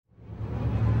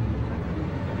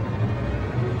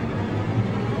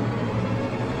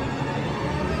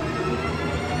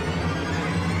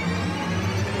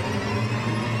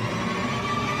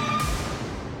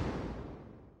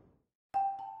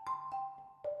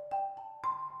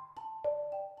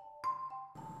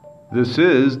This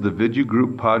is the Vidya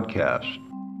Group Podcast.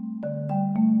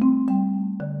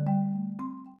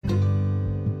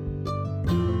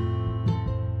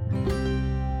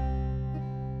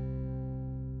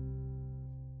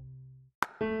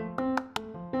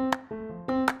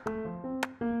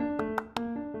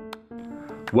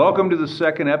 Welcome to the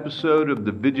second episode of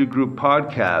the Vidya Group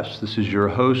Podcast. This is your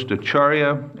host,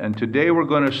 Acharya, and today we're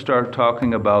going to start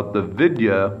talking about the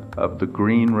Vidya of the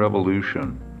Green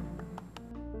Revolution.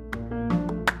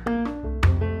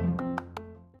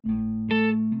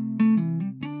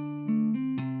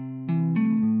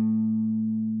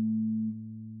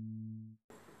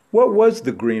 What was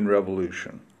the Green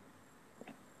Revolution?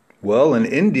 Well, in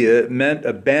India, it meant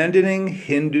abandoning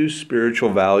Hindu spiritual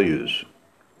values.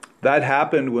 That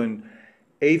happened when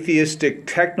atheistic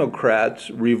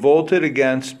technocrats revolted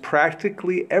against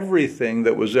practically everything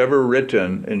that was ever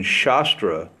written in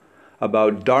Shastra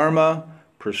about dharma,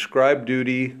 prescribed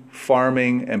duty,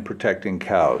 farming, and protecting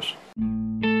cows.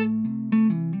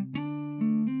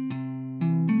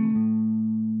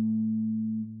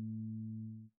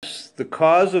 The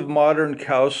cause of modern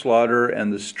cow slaughter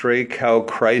and the stray cow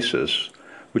crisis,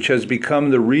 which has become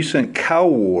the recent cow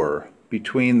war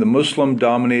between the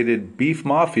Muslim-dominated beef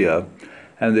mafia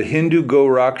and the Hindu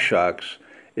Gorakshaks,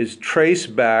 is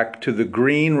traced back to the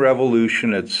Green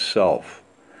Revolution itself,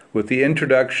 with the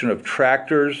introduction of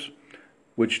tractors,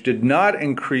 which did not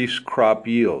increase crop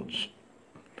yields.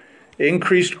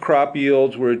 Increased crop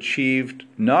yields were achieved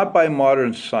not by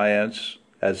modern science,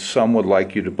 as some would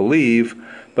like you to believe,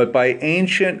 but by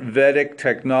ancient Vedic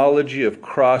technology of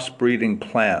crossbreeding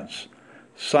plants.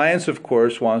 Science, of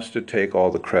course, wants to take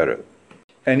all the credit.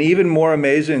 And even more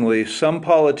amazingly, some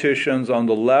politicians on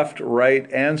the left, right,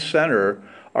 and center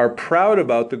are proud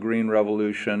about the Green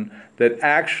Revolution that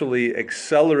actually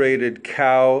accelerated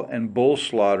cow and bull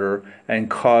slaughter and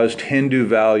caused Hindu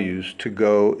values to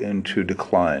go into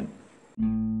decline.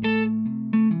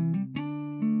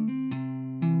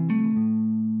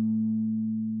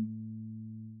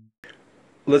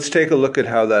 Let's take a look at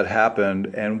how that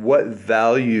happened and what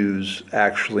values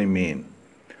actually mean.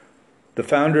 The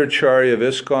founder Acharya of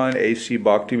ISKCON, A.C.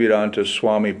 Bhaktivedanta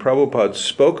Swami Prabhupada,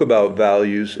 spoke about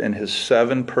values in his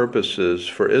 7 purposes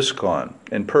for ISKCON.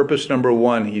 In purpose number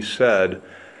 1, he said,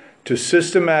 to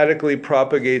systematically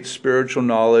propagate spiritual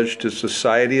knowledge to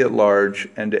society at large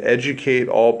and to educate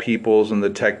all peoples in the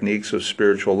techniques of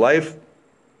spiritual life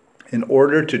in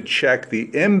order to check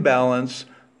the imbalance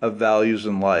of values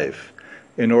in life,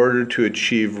 in order to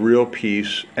achieve real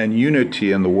peace and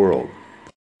unity in the world.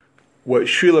 What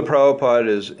Srila Prabhupada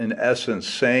is in essence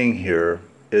saying here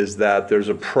is that there's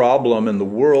a problem in the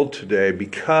world today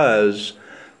because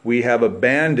we have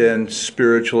abandoned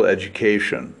spiritual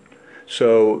education.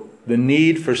 So the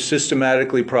need for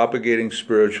systematically propagating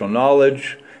spiritual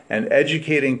knowledge and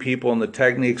educating people in the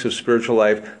techniques of spiritual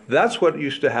life, that's what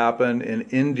used to happen in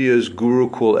India's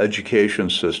Gurukul education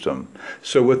system.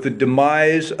 So with the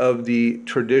demise of the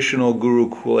traditional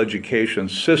Gurukul education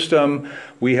system,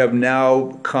 we have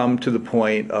now come to the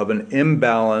point of an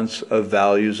imbalance of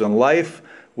values in life,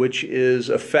 which is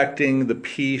affecting the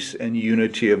peace and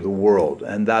unity of the world.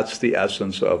 And that's the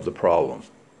essence of the problem.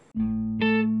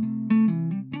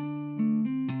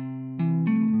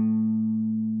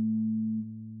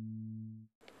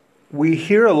 We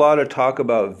hear a lot of talk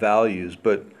about values,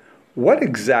 but what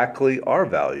exactly are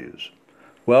values?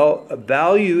 Well, a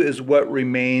value is what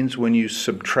remains when you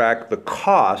subtract the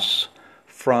costs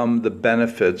from the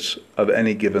benefits of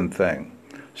any given thing.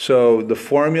 So the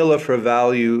formula for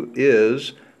value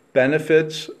is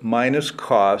benefits minus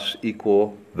costs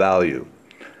equal value.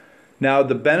 Now,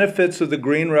 the benefits of the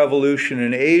Green Revolution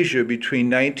in Asia between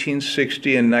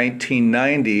 1960 and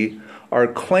 1990 are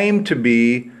claimed to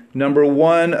be number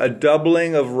 1, a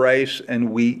doubling of rice and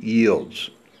wheat yields.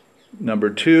 Number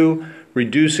 2,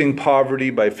 reducing poverty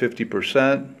by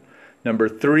 50%. Number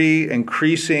 3,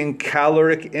 increasing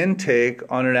caloric intake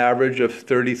on an average of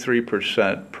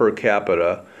 33% per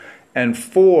capita. And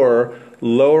 4,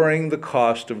 lowering the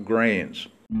cost of grains.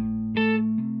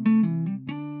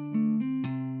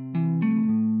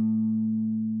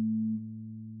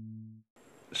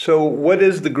 So what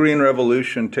is the Green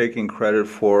Revolution taking credit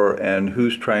for, and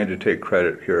who's trying to take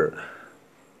credit here?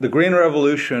 The Green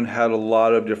Revolution had a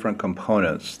lot of different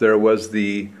components. There was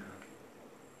the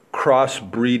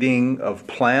crossbreeding of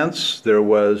plants. There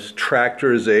was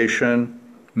tractorization,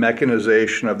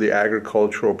 mechanization of the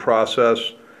agricultural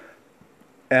process.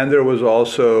 And there was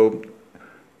also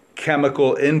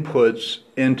chemical inputs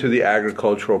into the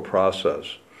agricultural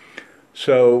process.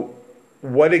 So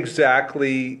what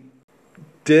exactly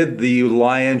did the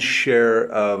lion's share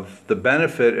of the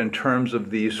benefit in terms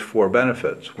of these four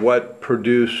benefits? What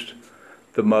produced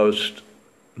the most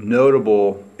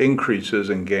notable increases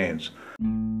in gains?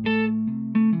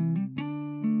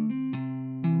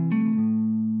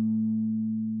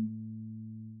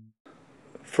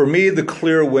 For me, the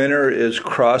clear winner is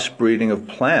crossbreeding of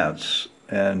plants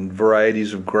and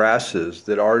varieties of grasses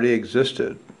that already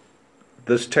existed.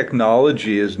 This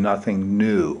technology is nothing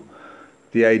new.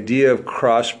 The idea of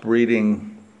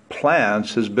crossbreeding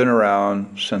plants has been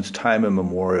around since time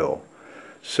immemorial.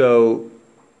 So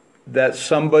that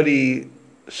somebody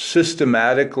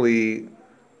systematically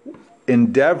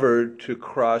endeavored to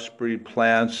crossbreed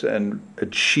plants and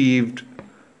achieved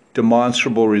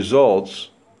demonstrable results,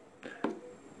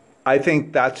 I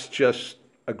think that's just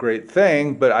a great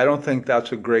thing, but I don't think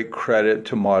that's a great credit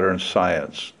to modern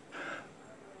science.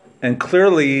 And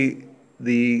clearly,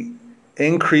 the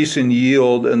increase in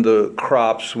yield in the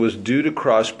crops was due to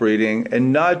crossbreeding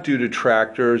and not due to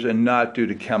tractors and not due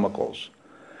to chemicals.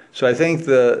 So I think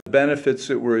the benefits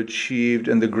that were achieved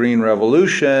in the Green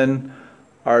Revolution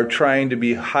are trying to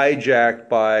be hijacked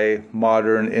by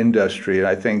modern industry. And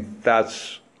I think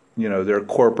that's, their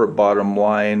corporate bottom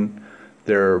line,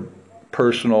 their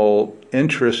personal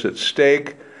interests at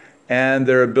stake, and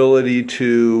their ability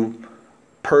to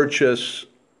purchase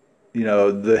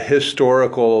the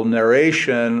historical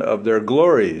narration of their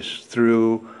glories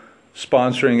through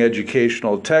sponsoring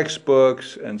educational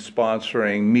textbooks and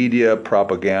sponsoring media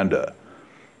propaganda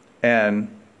and,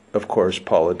 of course,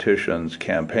 politicians'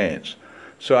 campaigns.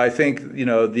 So I think,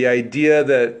 the idea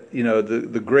that,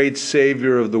 the great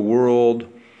savior of the world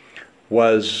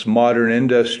was modern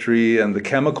industry and the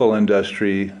chemical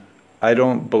industry, I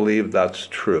don't believe that's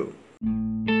true.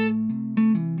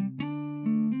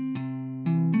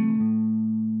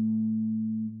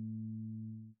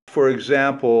 For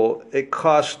example, it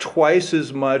costs twice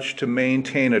as much to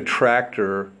maintain a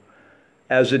tractor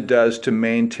as it does to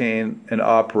maintain and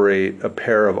operate a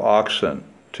pair of oxen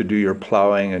to do your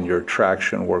plowing and your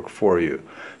traction work for you.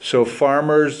 So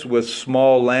farmers with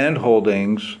small land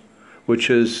holdings, which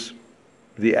is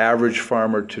the average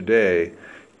farmer today,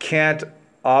 can't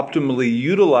optimally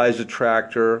utilize a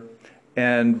tractor,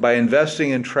 and by investing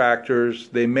in tractors,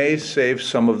 they may save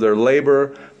some of their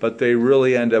labor, but they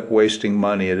really end up wasting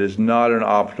money. It is not an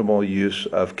optimal use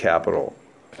of capital.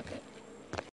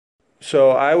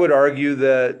 So I would argue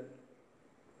that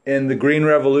in the Green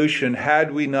Revolution,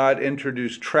 had we not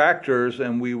introduced tractors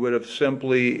and we would have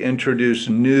simply introduced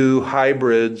new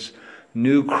hybrids,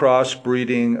 new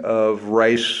crossbreeding of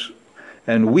rice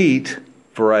and wheat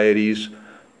varieties,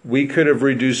 we could have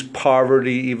reduced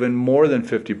poverty even more than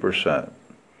 50%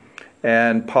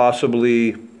 and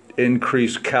possibly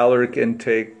increased caloric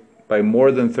intake by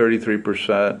more than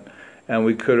 33%, and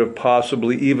we could have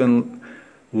possibly even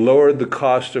lowered the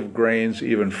cost of grains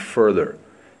even further.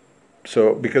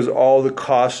 So because all the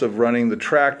costs of running the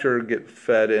tractor get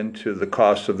fed into the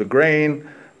cost of the grain,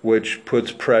 which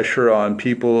puts pressure on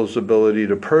people's ability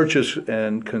to purchase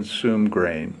and consume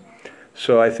grain.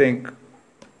 So I think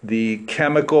the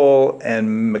chemical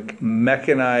and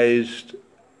mechanized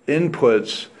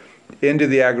inputs into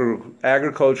the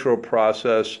agricultural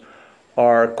process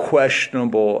are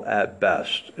questionable at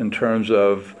best in terms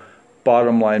of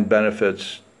bottom line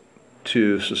benefits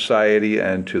to society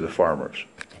and to the farmers.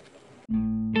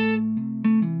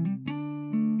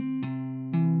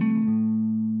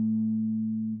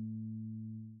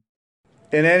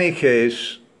 In any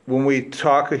case, when we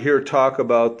talk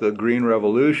about the Green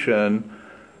Revolution,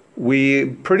 we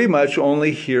pretty much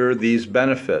only hear these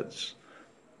benefits.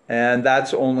 And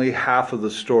that's only half of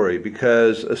the story,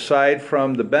 because aside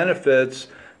from the benefits,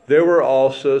 there were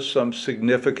also some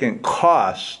significant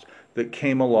costs that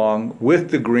came along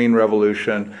with the Green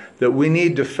Revolution that we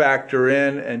need to factor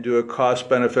in and do a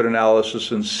cost-benefit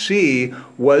analysis and see,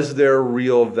 was there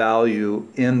real value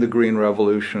in the Green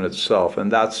Revolution itself?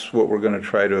 And that's what we're going to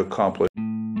try to accomplish.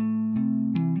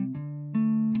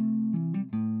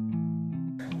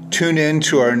 Tune in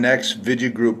to our next Vidya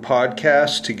Group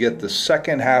podcast to get the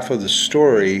second half of the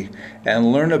story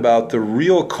and learn about the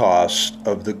real cost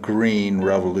of the Green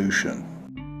Revolution.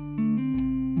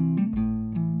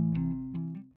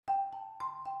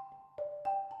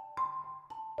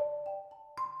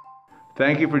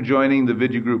 Thank you for joining the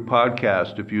Vidya Group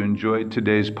podcast. If you enjoyed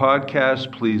today's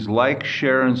podcast, please like,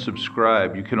 share, and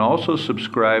subscribe. You can also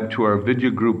subscribe to our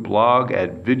Vidya Group blog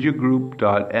at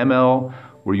vidyagroup.ml,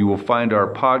 where you will find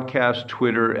our podcast,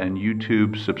 Twitter, and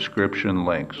YouTube subscription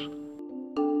links.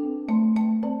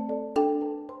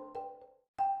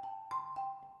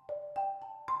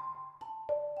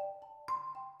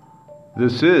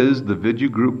 This is the Vidya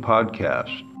Group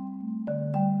Podcast.